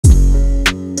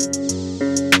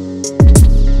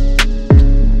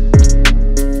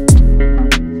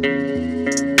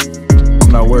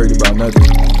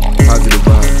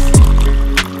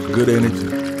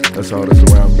that's all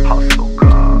that's around me. Hustle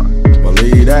God.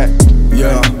 Believe that.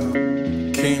 Yeah.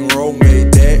 King Roll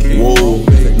made that. Whoa.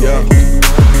 Yeah.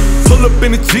 Pull up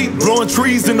in the Jeep, blowing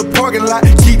trees in the parking lot.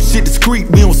 Keep shit discreet,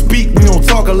 we don't speak, we don't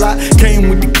talk a lot. Came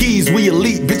with the keys, we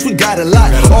elite, bitch, we got a lot.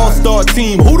 All-star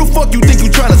team, who the fuck you think you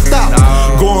tryna stop?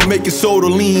 Go and make your shoulder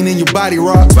lean and your body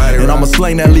rock. And I'ma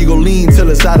slang that legal lean till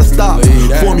it's out of stock.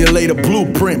 Formulate a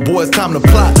blueprint, boy, it's time to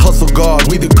plot. Hustle guards,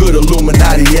 we the good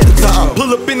Illuminati at the top.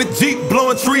 Pull up in the Jeep,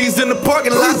 blowing trees in the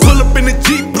parking lot. Pull up in the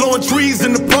Jeep, blowing trees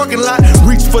in the parking lot.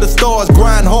 Reach for the stars,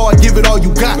 grind hard, give it all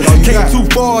you got. Came too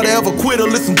far to ever quit or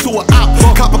listen to a op.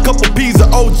 Cop a couple P's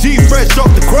of OG fresh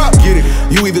off the crop. Get it?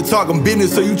 You either talking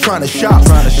business or you trying to shop.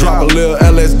 Drop a little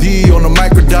LSD on the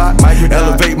microdot.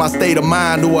 Elevate my state of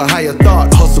mind to a higher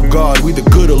thought. Hustle guard, we the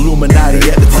good Illuminati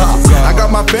at the top. I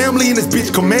got my family in this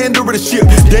bitch, commander of the ship.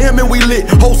 Damn it, we lit.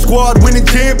 Whole squad winning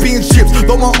championships.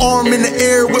 Throw my arm in the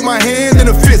air with my hand in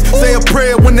a fist. Say a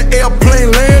prayer when the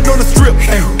airplane land on the strip.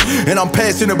 And I'm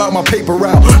passionate about my paper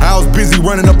route. I was busy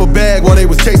running up a bag while they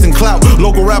was chasing clout.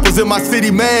 Local rappers in my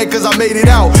city mad cause I made it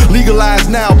out.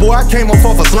 Legalized now, boy, I came off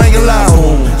a slanging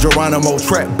loud. Geronimo,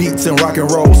 trap beats and rock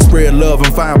and roll. Spread love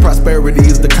and find prosperity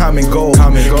is the common goal.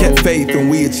 Kept faith and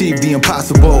we achieved the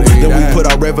impossible. Then we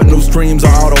put our revenue streams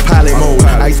on autopilot mode.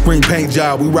 Ice cream paint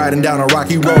job, we riding down a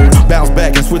rocky road. Bounce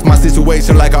back and switch my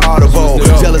situation like an audible.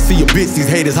 Jealousy of bitch, these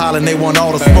haters hollering they want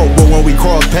all the smoke. But when we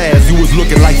crossed paths, you was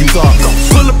looking like you thought.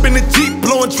 Pull up in the Jeep,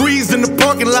 blowing trees in the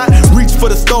parking lot. Reach for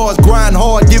the stars, grind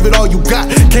hard, give it all you got.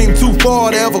 Came too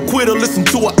far to ever quit or listen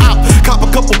to a op. Cop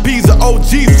a couple P's of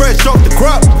OG fresh off the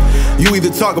crop. You either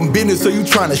talking business or you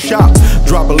trying to shop.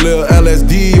 Drop a little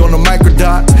LSD on the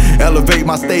microdot. Elevate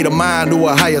my state of mind to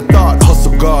a higher thought.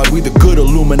 Hustle guard, we the good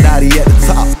Illuminati at the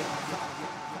top.